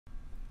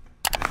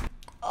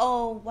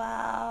Oh,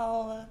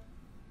 wow.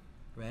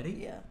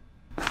 Ready? Yeah.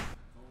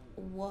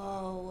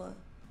 Whoa.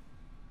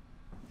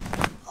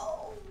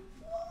 Oh,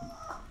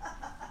 whoa.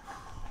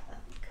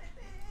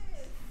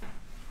 Goodness.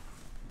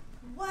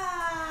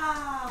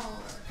 Wow.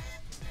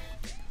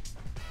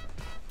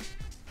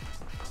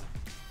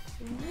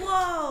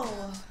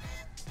 Whoa.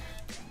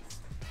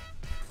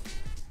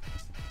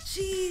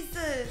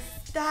 Jesus,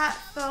 that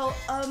felt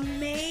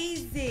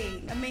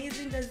amazing.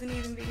 Amazing doesn't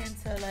even begin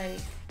to like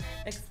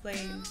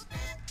explain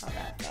how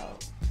that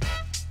felt.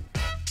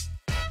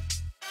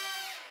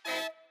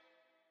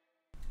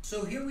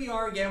 So here we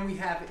are again. We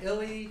have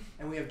Illy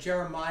and we have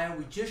Jeremiah.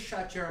 We just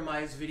shot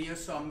Jeremiah's video,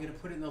 so I'm going to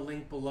put it in the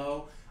link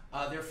below.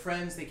 They're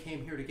friends. They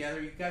came here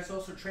together. You guys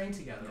also train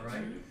together,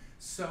 right? Mm-hmm.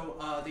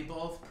 So they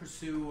both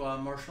pursue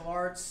martial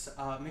arts,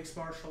 mixed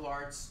martial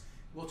arts.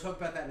 We'll talk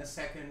about that in a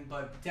second,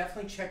 but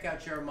definitely check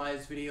out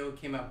Jeremiah's video.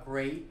 It came out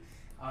great.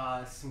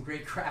 Some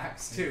great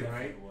cracks too,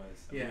 right? It was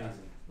amazing. Yeah,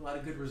 a lot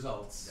of good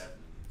results. Definitely.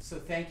 So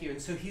thank you.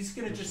 And so he's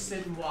going to just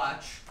sit and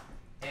watch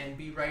and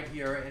be right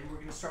here, and we're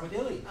going to start with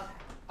Illy.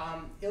 Okay.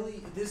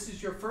 Illy, this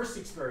is your first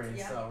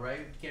experience though,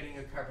 right? Getting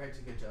a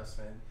chiropractic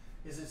adjustment.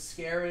 Is it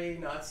scary,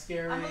 not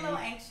scary? I'm a little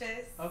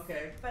anxious.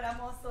 Okay. But I'm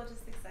also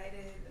just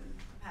excited and I'm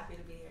happy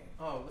to be here.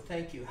 Oh, well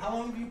thank you. How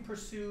long have you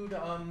pursued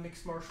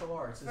mixed martial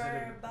arts?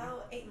 For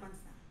about 8 months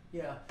now.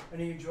 Yeah. And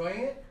are you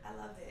enjoying it? I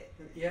love it.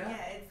 Yeah?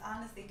 Yeah, it's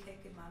honestly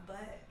kicking my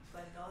butt,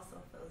 but it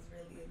also feels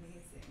really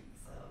amazing.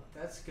 So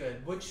that's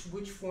good. Which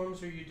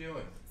forms are you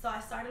doing? So I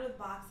started with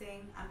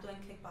boxing. I'm doing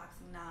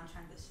kickboxing now. I'm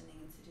transitioning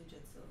into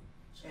jiu-jitsu.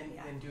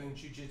 And doing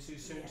jiu-jitsu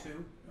soon too?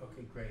 Mm-hmm.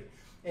 Okay, great.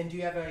 And do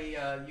you have a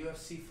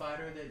UFC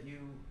fighter that you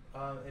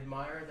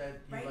admire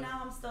that you Right like? now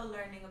I'm still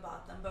learning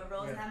about them, but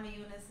Rose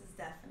Namajunas is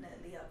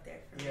definitely up there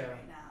for me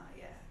right now,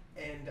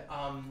 And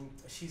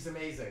she's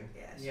amazing.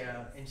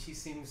 Yeah, and she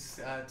seems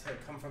to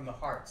come from the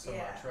heart so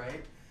much,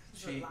 right?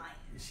 She's a lion.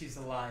 She's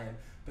a lion,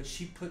 but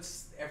she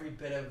puts every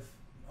bit of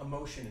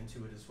emotion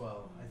into it as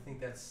well. Mm-hmm. I think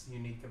that's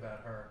unique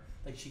about her.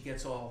 Like she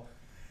gets all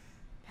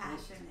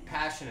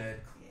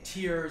passionate.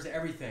 Tears,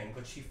 everything,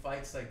 but she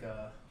fights like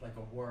a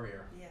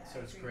warrior. Yeah, so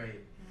it's great.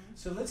 Mm-hmm.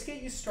 So let's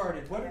get you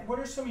started. What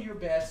are some of your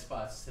bad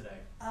spots today?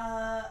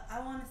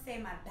 I want to say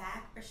my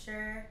back for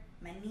sure,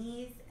 my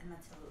knees, and my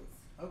toes.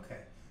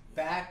 Okay,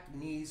 back,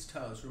 knees,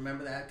 toes.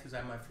 Remember that because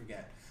I might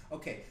forget.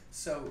 Okay,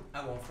 so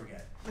I won't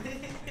forget.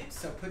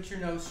 So put your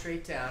nose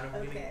straight down, and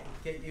we're gonna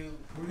get you.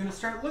 We're gonna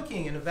start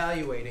looking and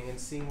evaluating and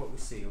seeing what we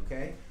see.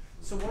 Okay.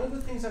 So one of the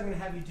things I'm going to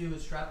have you do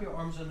is drop your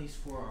arms on these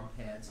forearm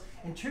pads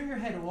and turn your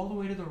head all the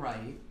way to the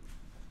right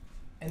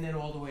and then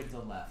all the way to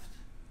the left.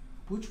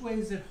 Which way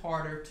is it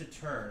harder to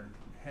turn?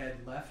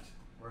 Head left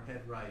or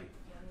head right?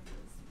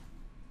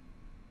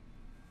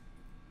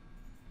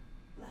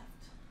 Left.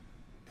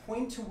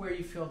 Point to where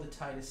you feel the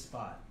tightest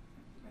spot.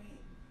 Right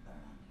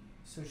around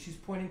So here. she's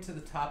pointing to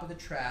the top of the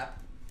trap.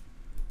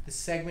 The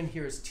segment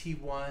here is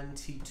T1,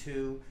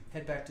 T2.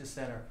 Head back to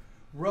center.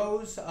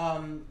 Rose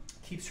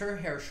keeps her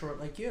hair short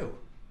like you.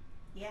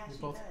 Yeah, she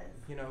both, does.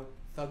 You know,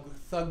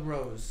 Thug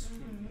Rose.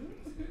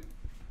 Mm-hmm.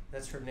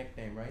 That's her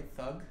nickname, right?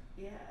 Thug?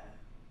 Yeah.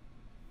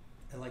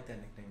 I like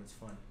that nickname. It's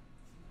fun.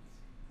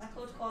 My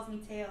coach calls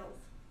me Tails.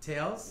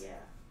 Tails? Yeah.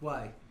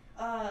 Why?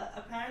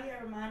 Apparently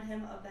I remind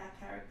him of that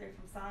character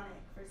from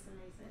Sonic for some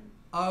reason.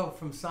 Oh,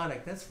 from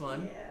Sonic. That's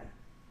fun. Yeah.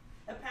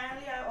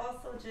 Apparently I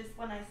also just,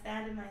 when I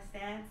stand in my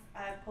stance,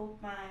 I poke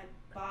my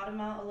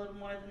bottom out a little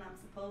more than I'm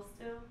supposed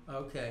to.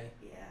 Okay.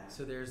 Yeah.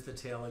 So there's the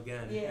tail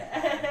again.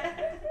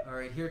 Yeah. All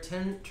right, here,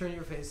 turn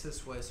your face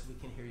this way so we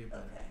can hear you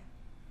better. Okay.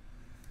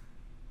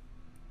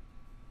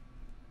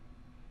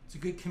 It's a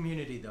good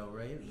community though,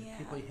 right? Yeah.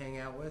 People you hang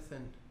out with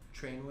and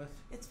train with.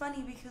 It's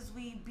funny because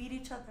we beat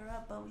each other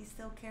up, but we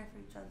still care for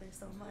each other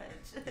so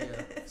much.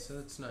 Yeah, so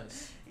it's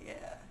nice. Yeah.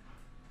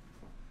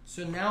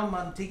 So now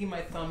I'm digging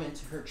my thumb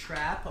into her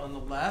trap on the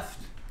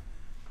left,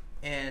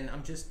 and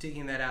I'm just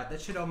digging that out.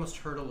 That should almost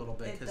hurt a little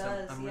bit because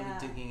I'm really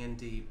digging in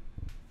deep.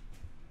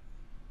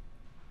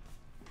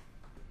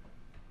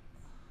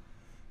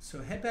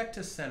 So head back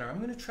to center. I'm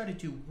going to try to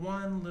do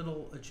one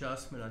little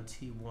adjustment on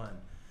T1.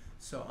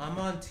 So I'm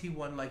on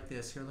T1 like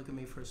this. Here, look at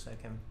me for a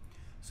second.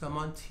 So I'm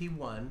on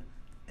T1,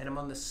 and I'm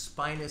on the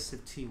spinous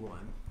of T1.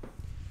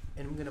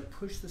 And I'm going to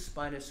push the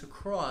spinous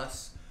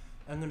across.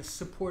 I'm going to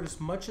support as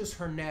much as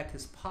her neck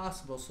as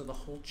possible so the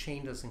whole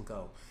chain doesn't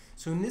go.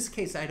 So in this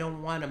case, I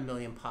don't want a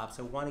million pops.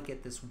 I want to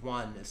get this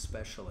one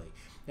especially.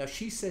 Now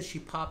she says she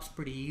pops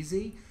pretty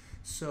easy,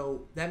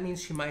 so that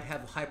means she might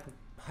have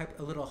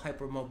a little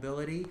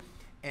hypermobility.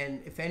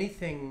 And if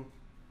anything,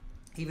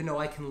 even though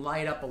I can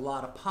light up a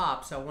lot of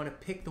pops, I want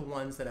to pick the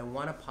ones that I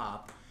want to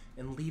pop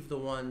and leave the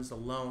ones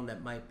alone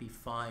that might be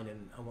fine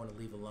and I want to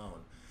leave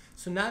alone.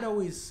 So not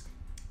always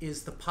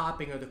is the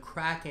popping or the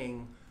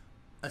cracking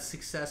a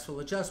successful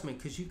adjustment,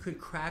 because you could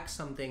crack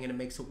something and it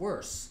makes it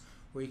worse,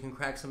 or you can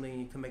crack something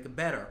and you can make it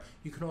better.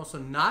 You can also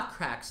not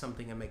crack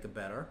something and make it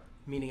better,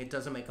 meaning it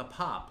doesn't make a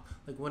pop.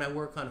 Like when I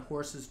work on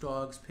horses,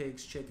 dogs,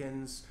 pigs,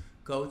 chickens,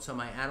 goats on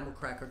my Animal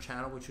Cracker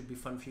channel, which would be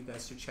fun for you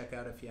guys to check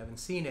out if you haven't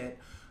seen it,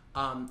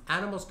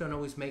 Animals don't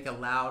always make a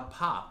loud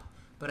pop,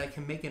 but I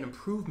can make an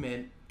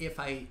improvement if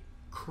I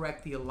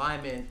correct the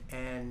alignment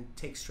and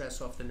take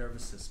stress off the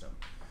nervous system.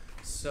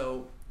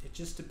 So it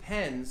just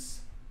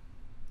depends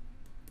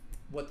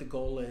what the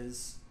goal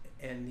is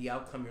and the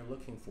outcome you're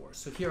looking for.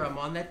 So here I'm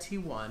on that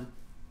T1.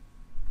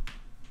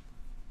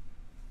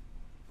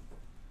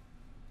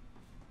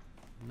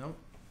 Nope.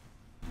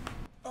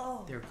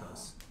 Oh. There it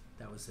goes.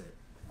 That was it.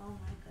 Oh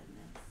my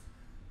goodness.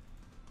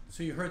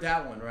 So you heard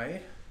that one,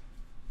 right?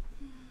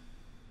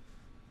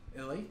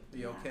 Illy, are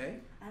you okay?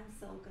 I'm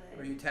so good.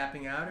 Are you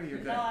tapping out or you're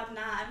good? No, I'm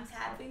not. I'm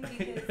tapping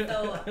because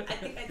so I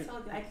think I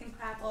told you I can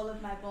crack all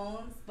of my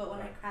bones, but when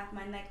I crack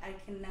my neck, I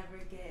can never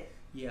get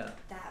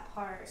that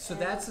part. So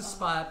that's a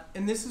spot,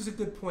 and this is a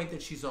good point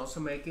that she's also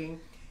making,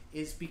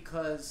 is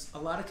because a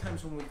lot of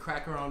times when we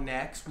crack our own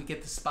necks, we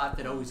get the spot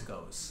that always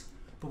goes,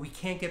 but we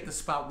can't get the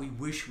spot we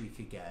wish we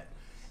could get.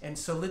 And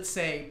so let's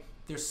say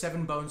there's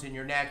 7 bones in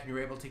your neck, and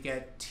you're able to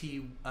get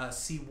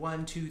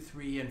C1, 2,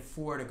 3, and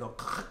 4 to go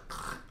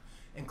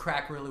and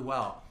crack really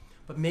well.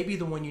 But maybe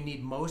the one you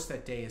need most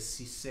that day is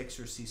C6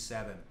 or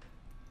C7.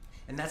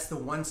 And that's the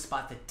one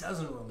spot that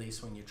doesn't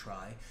release when you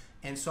try.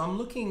 And so I'm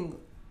looking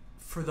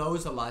for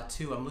those a lot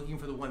too. I'm looking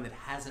for the one that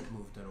hasn't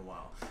moved in a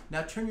while.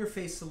 Now turn your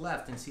face to the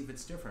left and see if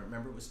it's different.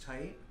 Remember it was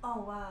tight?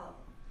 Oh wow.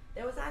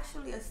 There was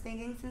actually a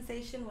stinging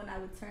sensation when I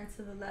would turn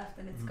to the left,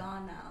 and it's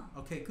gone now.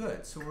 Okay,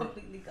 good. So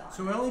completely gone.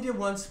 So we only did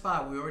one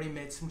spot. We already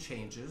made some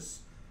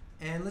changes.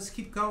 And let's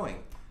keep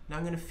going. Now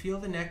I'm going to feel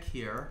the neck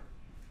here.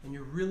 And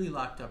you're really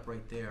locked up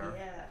right there.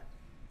 Yeah.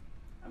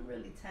 I'm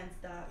really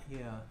tensed up.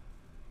 Yeah.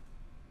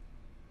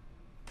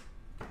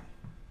 Okay.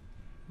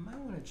 You might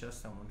want to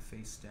adjust that one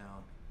face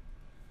down.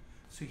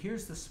 So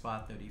here's the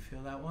spot though. Do you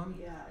feel that one?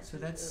 Yeah. So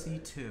that's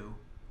C2.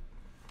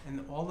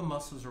 And all the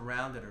muscles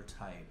around it are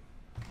tight.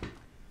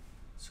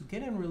 So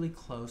get in really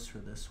close for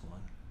this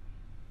one.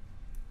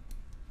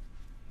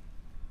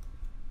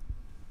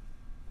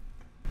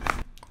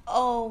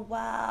 Oh,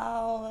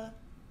 wow.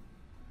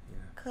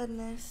 Yeah.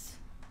 Goodness.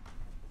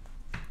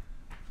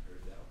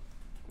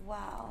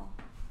 Wow.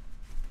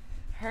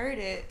 Heard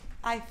it.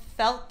 I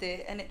felt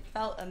it, and it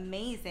felt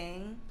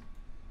amazing.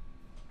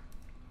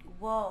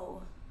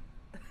 Whoa.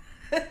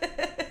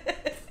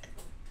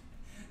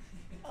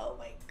 Oh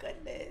my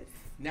goodness.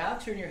 Now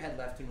turn your head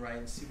left and right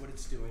and see what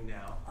it's doing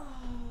now. Oh.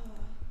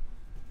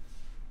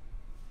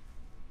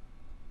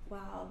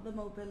 Wow, the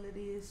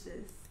mobility is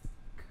just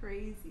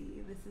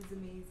crazy. This is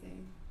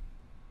amazing.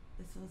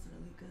 This feels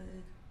really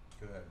good.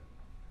 Good.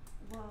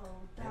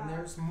 Whoa. And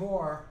there's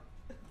more.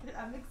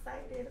 I'm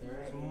excited.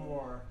 There's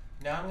more.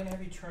 Now I'm going to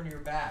have you turn your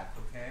back,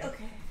 okay?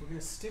 Okay. We're going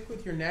to stick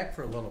with your neck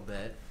for a little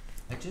bit.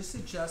 I just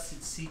adjusted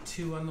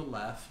C2 on the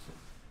left.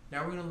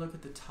 Now we're going to look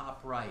at the top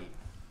right.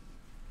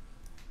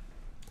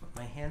 Put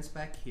my hands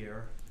back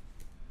here.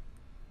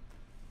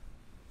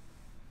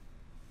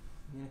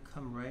 I'm going to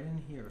come right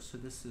in here. So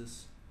this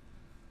is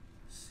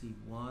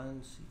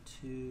C1,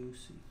 C2,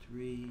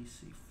 C3,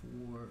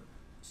 C4,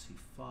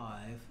 C5.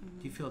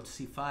 Do you feel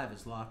C5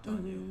 is locked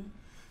on you?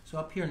 So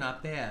up here,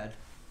 not bad.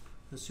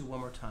 Let's do one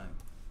more time.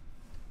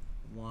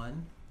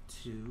 1,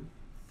 2,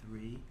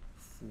 3,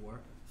 4,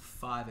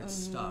 5. It's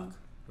stuck.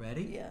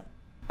 Ready? Yeah.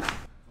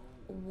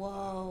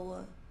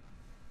 Whoa.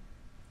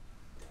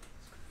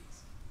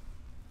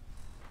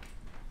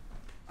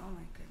 Oh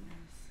my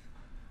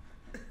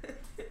goodness.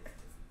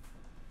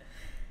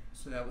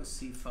 So that was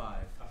C5.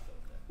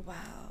 Wow.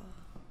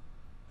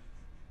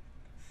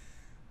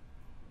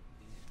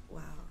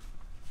 Wow.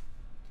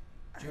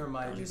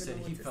 Jeremiah just said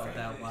he felt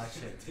that. Watch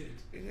it.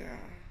 Yeah.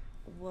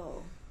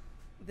 Whoa.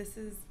 This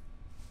is.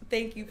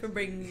 Thank you for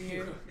bringing me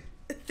here.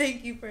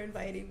 Thank you for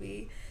inviting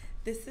me.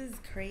 This is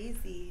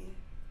crazy.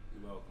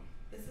 You're welcome.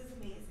 This is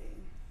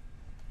amazing.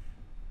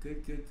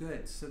 Good, good,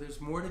 good. So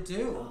there's more to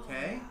do,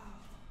 okay? Wow.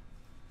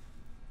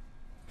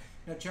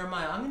 Now,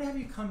 Jeremiah, I'm going to have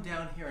you come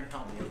down here and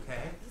help me,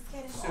 okay? He's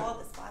getting So- all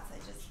the spots I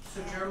just.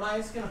 So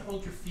Jeremiah's going to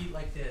hold your feet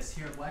like this.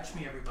 Here, watch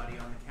me, everybody,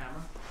 on the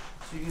camera.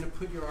 So you're going to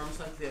put your arms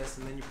like this,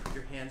 and then you put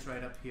your hands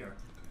right up here,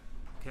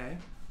 okay?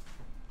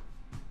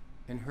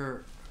 And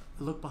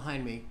look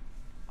behind me.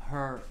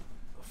 Her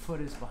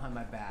foot is behind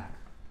my back.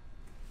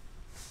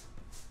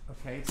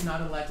 Okay, it's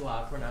not a leg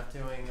lock. We're not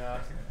doing.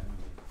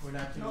 We're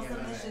not doing No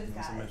MMA. submissions,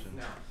 guys.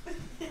 No.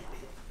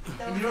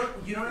 And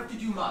you don't have to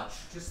do much.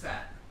 Just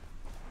that.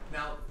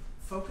 Now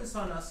focus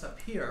on us up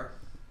here,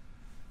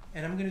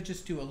 and I'm going to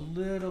just do a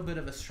little bit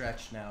of a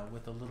stretch now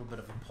with a little bit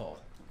of a pull.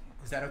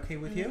 Is that okay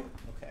with you?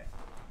 Okay.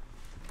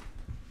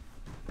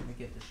 Let me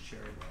get this chair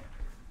in there.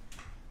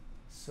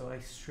 So I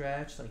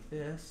stretch like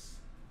this,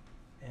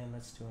 and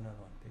let's do another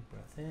one. Big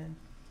breath in.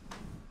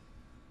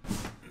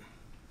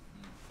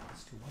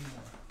 Let's do one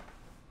more.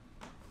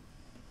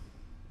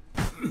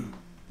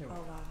 There we Oh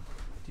go. wow.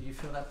 Did you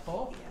feel that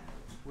pull? Yeah.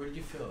 Where did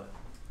you feel it?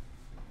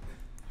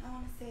 I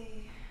want to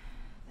say,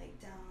 like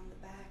down the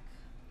back,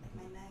 like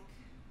my neck,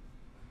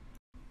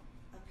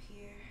 up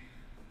here.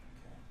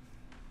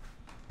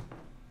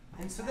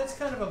 And so that's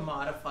kind of a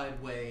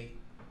modified way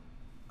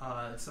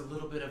It's a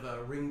little bit of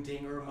a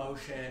ring-dinger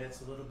motion.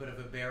 It's a little bit of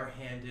a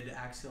bare-handed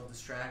axial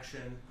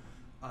distraction.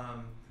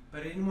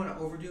 But I didn't want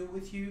to overdo it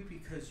with you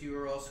because you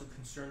were also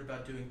concerned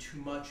about doing too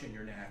much in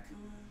your neck.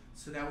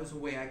 So that was a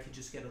way I could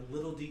just get a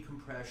little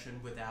decompression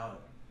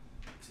without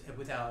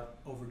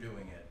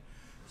overdoing it.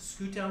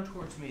 Scoot down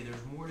towards me.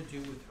 There's more to do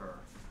with her.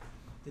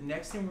 The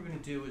next thing we're going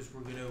to do is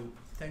we're going to,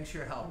 thanks for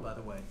your help, by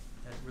the way.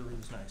 That really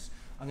was nice.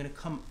 I'm going to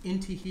come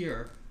into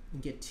here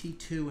and get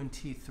T2 and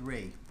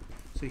T3.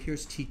 So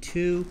here's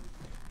T2,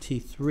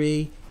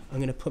 T3. I'm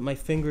going to put my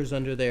fingers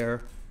under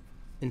there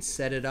and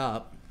set it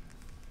up.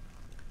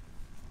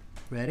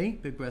 Ready?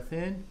 Big breath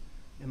in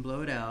and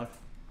blow it out.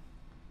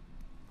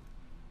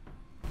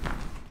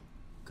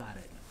 Got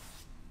it.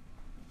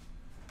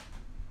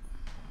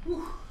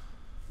 Whew.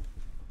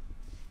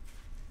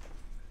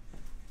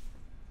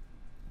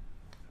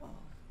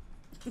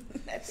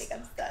 I think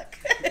I'm stuck.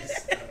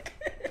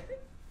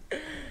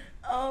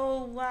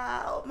 Oh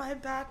wow, my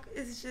back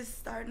is just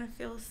starting to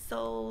feel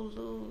so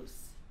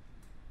loose.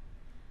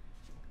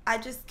 I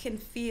just can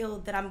feel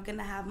that I'm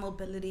gonna have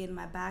mobility in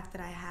my back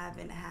that I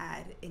haven't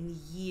had in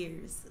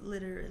years,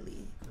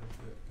 literally.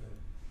 Good.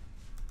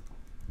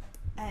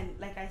 And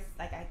like I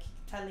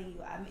keep telling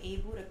you, I'm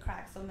able to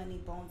crack so many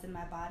bones in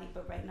my body,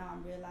 but right now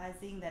I'm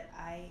realizing that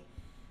I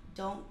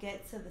don't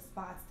get to the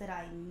spots that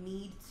I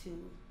need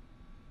to.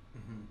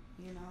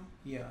 You know?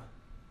 Yeah.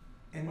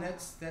 And wow.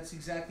 that's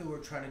exactly what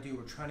we're trying to do.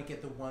 We're trying to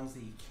get the ones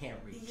that you can't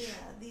reach.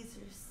 Yeah, these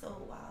are so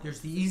wild. There's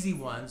the easy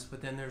ones,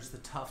 but then there's the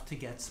tough to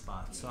get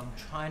spots. So I'm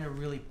trying to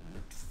really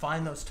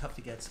find those tough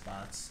to get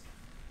spots.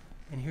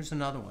 And here's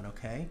another one,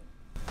 okay?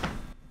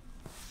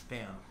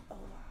 Bam. Oh wow.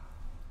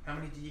 How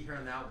many did you hear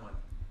on that one?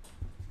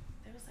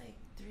 There was like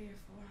 3 or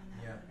 4 on that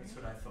one. Yeah, that's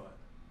what I thought.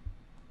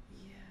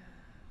 Yeah.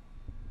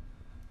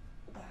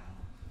 Wow.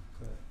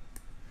 Good.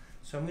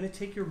 So I'm going to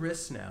take your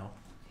wrists now.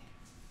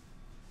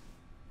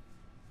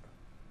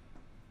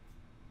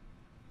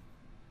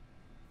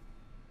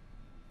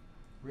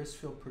 Wrists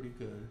feel pretty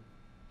good.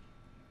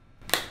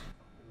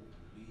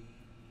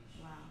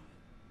 Wow.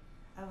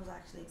 I was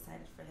actually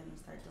excited for him to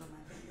start doing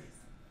my fingers.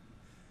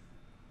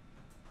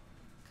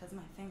 Because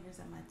my fingers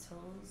and my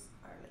toes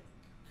are like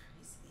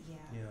crazy.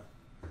 Yeah.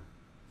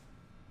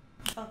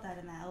 You felt that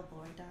in the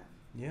elbow, right, Doc?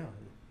 Yeah,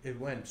 it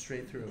went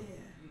straight through. Yeah.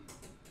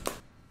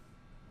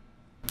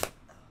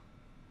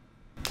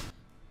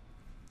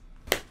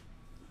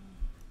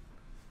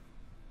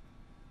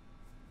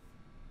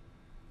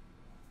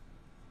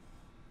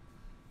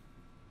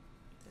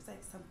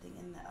 Like something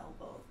in the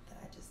elbow that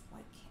I just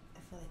like I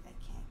feel like I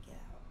can't get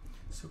out.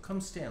 So come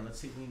stand. Let's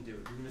see if we can do it.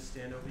 You're going to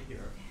stand over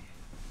here.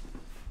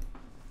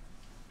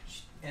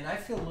 And I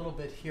feel a little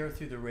bit here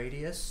through the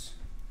radius.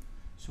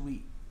 So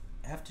we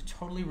have to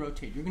totally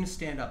rotate. You're going to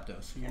stand up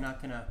though, so you're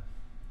not going to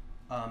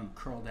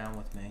curl down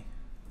with me.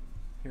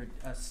 Here,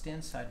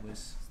 stand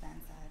sideways.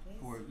 Stand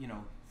sideways? Or, you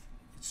know,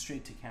 it's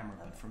straight to camera,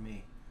 but for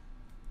me.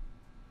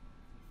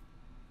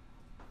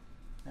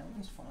 That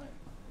one's fine.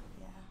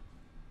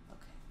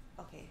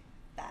 Okay,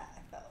 that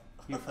I felt.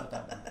 You felt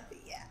that one?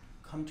 Yeah.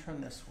 Come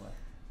turn this way.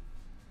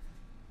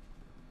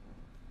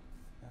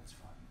 That's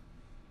fine.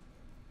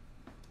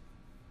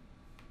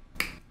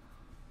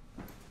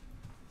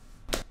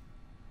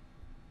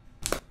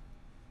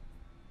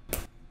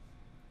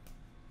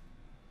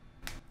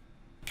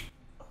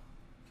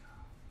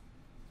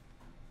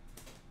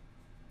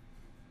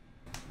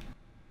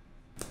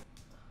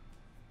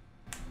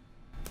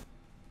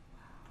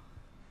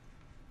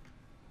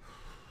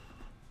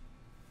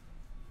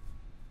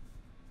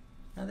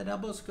 Now that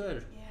elbow's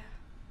good.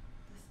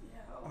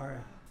 Yeah. Oh, all right.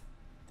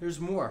 There's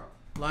more.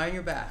 Lie on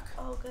your back.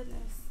 Oh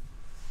goodness.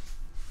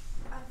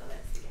 I feel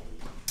like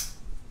spaghetti.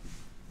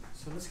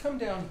 So let's come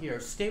down here.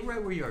 Stay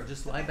right where you are.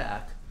 Just lie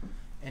back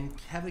and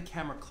have the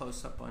camera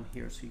close up on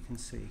here so you can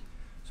see.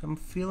 So I'm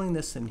feeling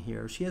this in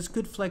here. She has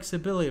good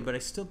flexibility, but I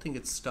still think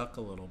it's stuck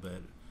a little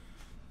bit.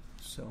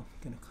 So I'm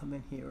gonna come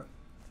in here.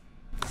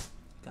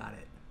 Got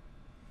it.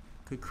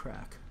 Good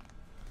crack.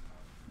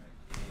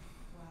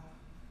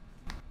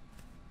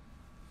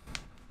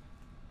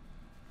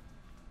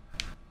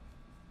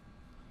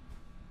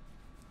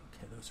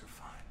 Those are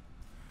fine.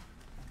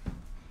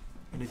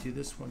 I'm going to do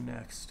this one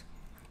next.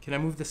 Can I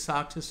move the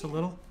sock just a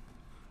little?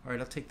 All right,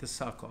 I'll take the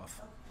sock off.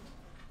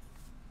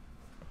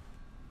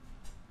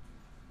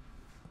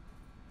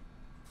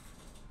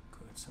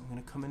 Good. So I'm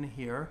going to come in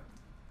here.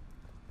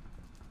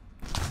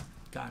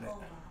 Got it.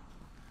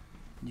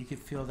 You can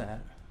feel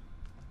that.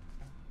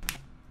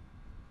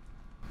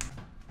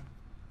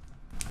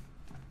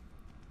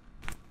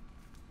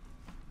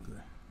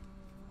 Good.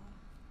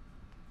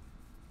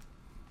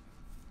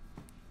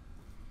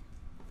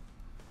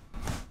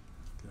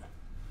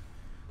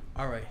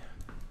 All right,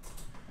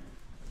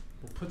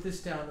 we'll put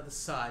this down to the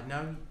side. Now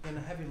I'm going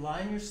to have you lie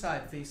on your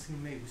side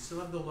facing me. We still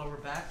have the lower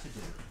back to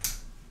do.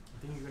 I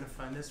think you're going to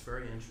find this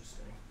very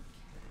interesting.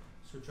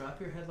 So drop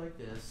your head like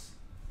this.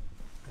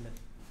 I'm going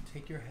to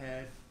take your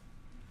head.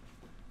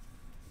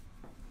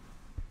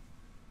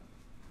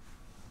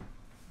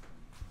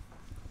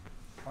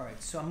 All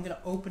right, so I'm going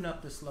to open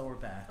up this lower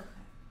back. Okay.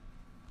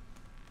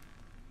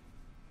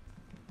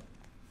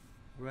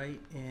 right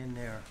in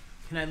there.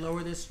 Can I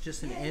lower this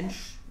just an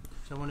inch?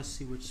 So I want to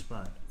see which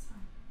spot. That's fine.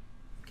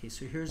 Okay,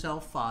 so here's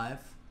L5,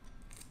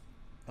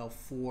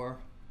 L4.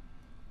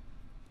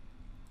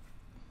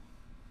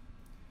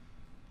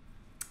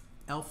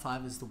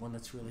 L5 is the one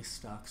that's really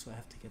stuck, so I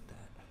have to get that.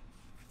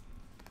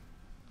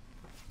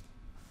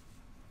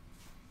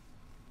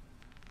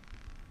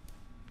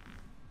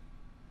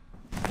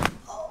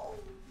 Oh,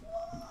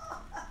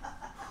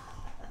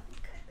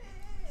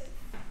 goodness.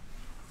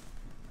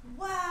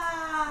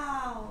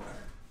 Wow.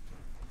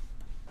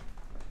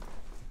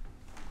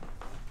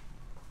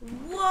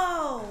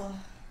 Whoa.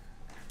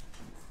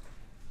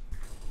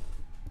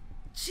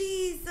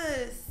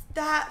 Jesus,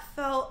 that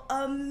felt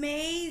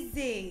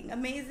amazing.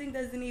 Amazing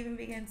doesn't even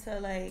begin to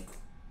like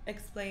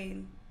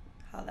explain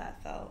how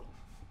that felt.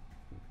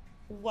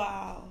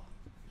 Wow.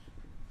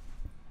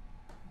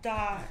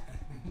 Doc.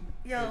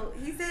 Yo,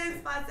 he said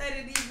spots I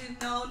didn't even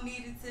know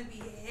needed to be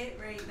hit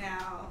right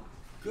now.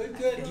 Good, I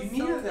good. feel You so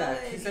needed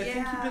that good. because I think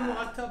you've been Yeah.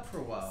 locked up for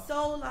a while.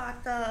 So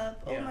locked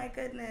up. Yeah. Oh my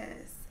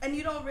goodness. And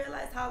you don't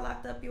realize how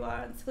locked up you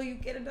are until you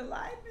get in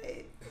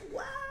alignment.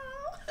 Wow.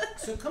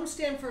 So come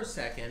stand for a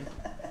second.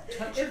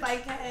 Touch If I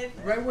can.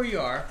 right where you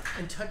are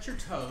and touch your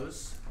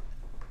toes.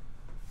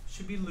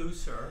 Should be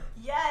looser.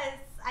 Yes,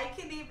 I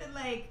can even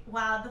like,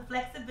 wow, the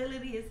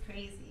flexibility is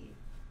crazy.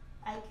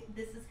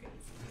 This is crazy.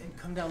 And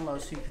come down low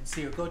so you can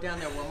see her. Go down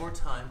there one more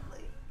time.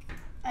 Like,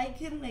 I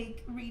can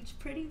like reach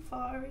pretty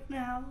far right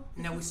now.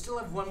 Now we still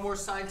have one more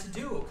side to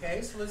do,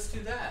 okay? So let's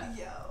do that.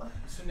 Yo.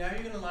 So now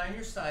you're gonna line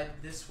your side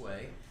this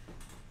way.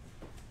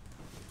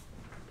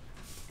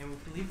 And we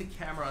can leave the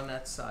camera on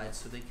that side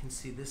so they can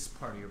see this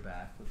part of your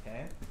back,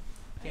 okay?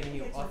 Getting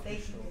you off your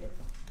shoulder.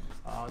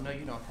 Oh, no,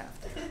 you don't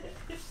have to.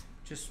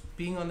 Just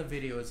being on the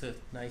video is a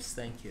nice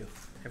thank you.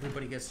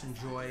 Everybody gets to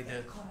enjoy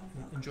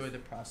the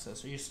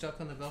process. Are you stuck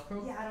on the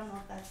Velcro? Yeah, I don't know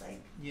if that's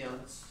like Yeah,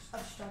 let's,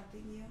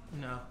 obstructing you.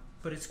 no,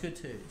 but it's good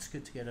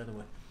to get out of the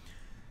way.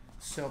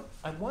 So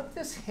I want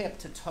this hip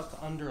to tuck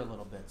under a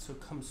little bit so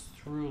it comes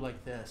through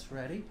like this.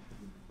 Ready?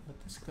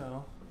 Let this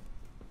go.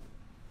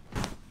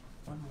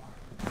 One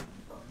more.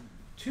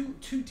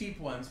 Two deep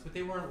ones, but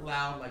they weren't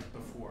loud like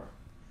before.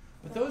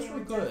 But those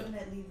were good.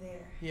 Definitely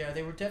there. Yeah,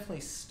 they were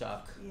definitely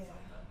stuck. Yeah.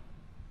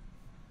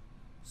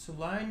 So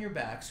lie on your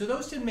back. So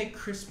those didn't make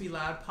crispy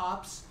loud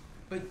pops,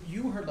 but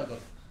you heard like a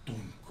dunk,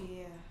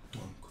 Yeah.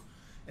 dunk.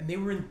 And they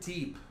were in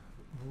deep,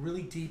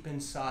 really deep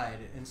inside,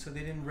 and so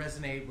they didn't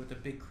resonate with a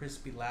big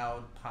crispy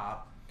loud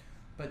pop.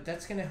 But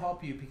that's gonna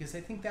help you because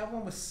I think that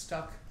one was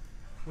stuck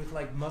with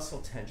like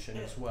muscle tension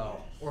as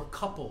well, or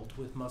coupled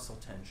with muscle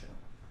tension.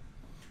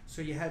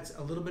 So you had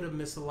a little bit of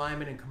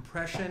misalignment and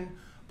compression,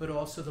 but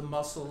also the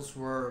muscles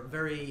were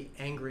very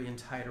angry and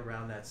tight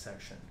around that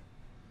section.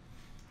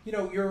 You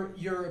know,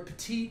 you're a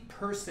petite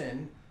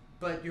person,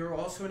 but you're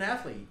also an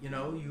athlete. You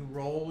know, you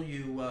roll,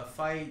 you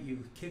fight,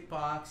 you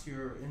kickbox,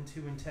 you're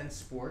into intense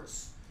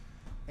sports.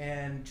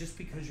 And just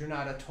because you're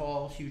not a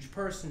tall, huge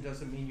person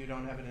doesn't mean you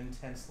don't have an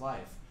intense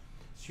life.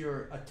 So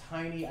you're a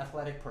tiny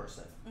athletic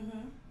person,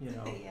 you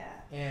know. Yeah.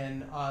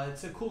 And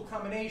it's a cool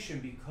combination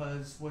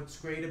because what's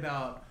great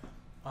about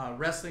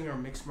wrestling or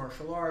mixed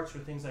martial arts or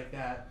things like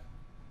that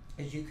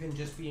is you can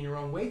just be in your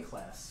own weight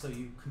class. So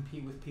you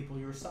compete with people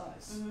your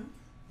size.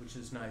 Which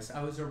is nice.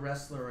 I was a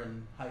wrestler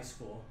in high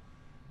school,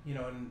 you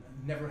know, and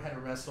never had to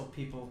wrestle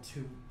people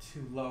too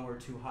low or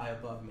too high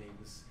above me. It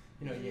was,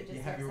 you know, you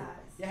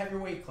have your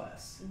weight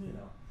class, you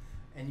know,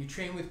 and you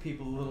train with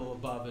people a little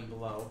above and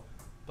below,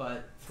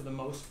 but for the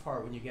most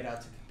part, when you get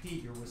out to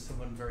compete, you're with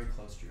someone very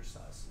close to your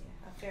size.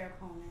 Yeah, a fair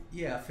opponent.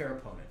 Yeah, a fair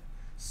opponent.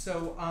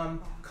 So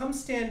come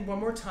stand one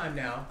more time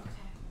now,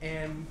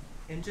 Okay.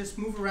 and just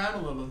move around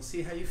a little and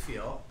see how you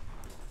feel.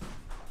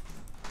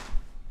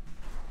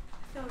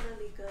 I feel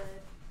really good.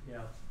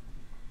 Yeah.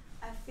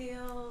 I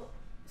feel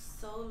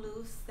so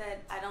loose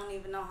that I don't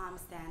even know how I'm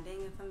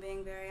standing, if I'm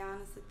being very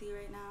honest with you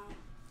right now.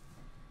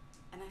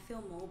 And I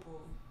feel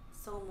mobile,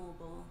 so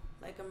mobile.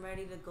 Like I'm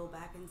ready to go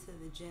back into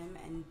the gym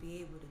and be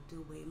able to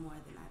do way more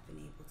than I've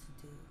been able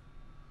to do.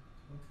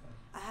 Okay.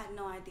 I had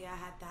no idea I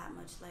had that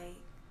much like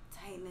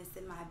tightness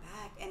in my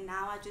back, and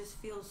now I just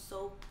feel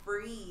so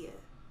free.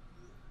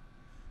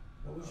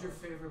 What was your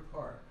favorite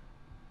part?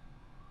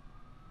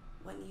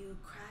 When you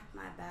cracked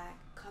my back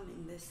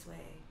coming this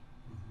way.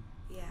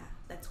 Yeah,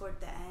 like toward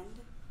the end.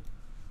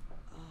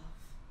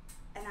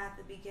 And at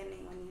the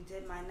beginning when you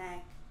did my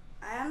neck,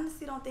 I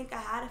honestly don't think I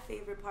had a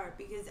favorite part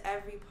because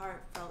every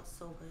part felt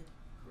so good.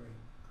 Great.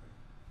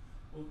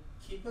 Well,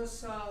 keep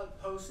us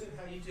posted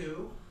how you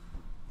do.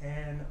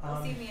 And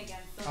You'll see me again.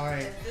 So all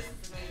right. This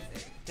is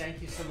amazing.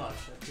 Thank you so much.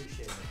 I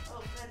appreciate it.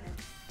 Oh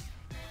goodness.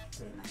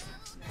 Good.